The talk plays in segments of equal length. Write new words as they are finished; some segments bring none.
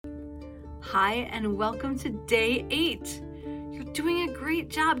Hi, and welcome to day 8. You're doing a great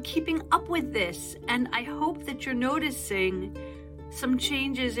job keeping up with this, and I hope that you're noticing some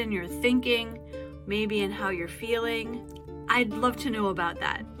changes in your thinking, maybe in how you're feeling. I'd love to know about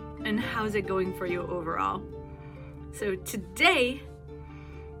that, and how's it going for you overall. So today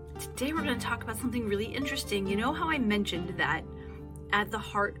we're going to talk about something really interesting. You know how I mentioned that at the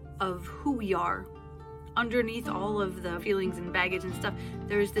heart of who we are, underneath all of the feelings and baggage and stuff,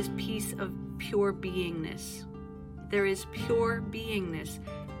 there is this piece of pure beingness. There is pure beingness,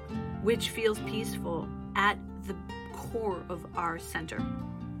 which feels peaceful at the core of our center.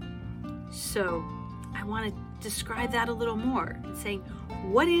 So I want to describe that a little more, saying,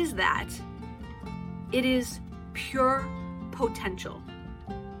 what is that? It is pure potential.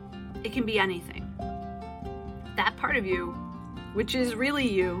 It can be anything. That part of you, which is really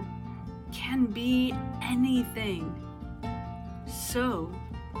you, can be anything. So,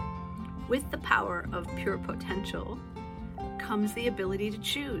 with the power of pure potential comes the ability to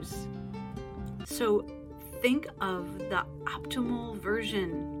choose. So, think of the optimal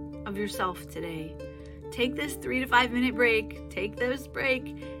version of yourself today. Take this 3 to 5 minute break, take this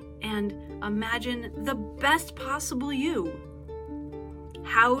break, and imagine the best possible you.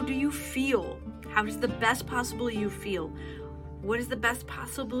 How do you feel? How does the best possible you feel? What is the best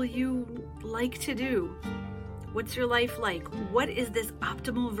possible you like to do? What's your life like? What is this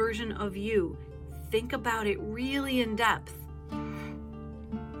optimal version of you? Think about it really in depth.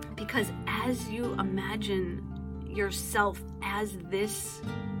 Because as you imagine yourself as this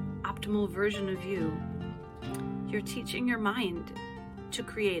optimal version of you, you're teaching your mind to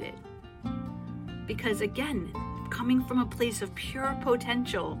create it. Because again, coming from a place of pure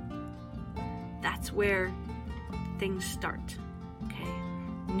potential, that's where things start.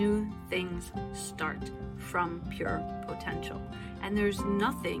 New things start from pure potential. And there's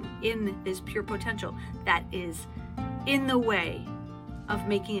nothing in this pure potential that is in the way of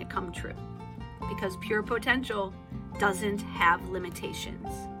making it come true. Because pure potential doesn't have limitations.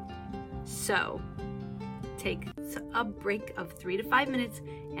 So take a break of 3 to 5 minutes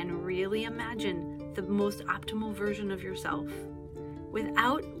and really imagine the most optimal version of yourself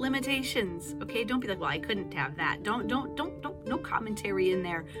without limitations. Okay, don't be like, well, I couldn't have that. Don't, no commentary in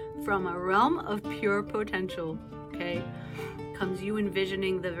there. From a realm of pure potential, okay, comes you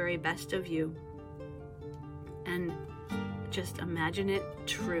envisioning the very best of you. And just imagine it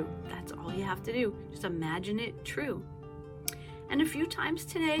true. That's all you have to do. Just imagine it true. And a few times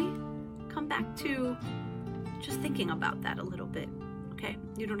today, come back to just thinking about that a little bit, okay?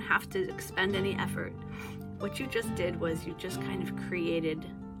 You don't have to expend any effort. What you just did was you just kind of created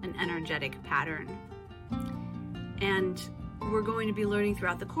an energetic pattern. And we're going to be learning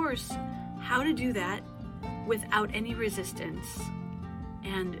throughout the course how to do that without any resistance.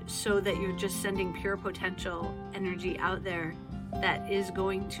 And so that you're just sending pure potential energy out there that is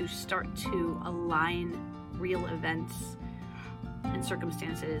going to start to align real events and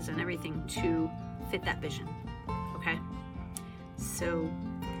circumstances and everything to fit that vision. Okay? So,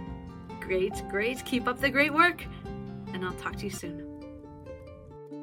 great. Keep up the great work, and I'll talk to you soon.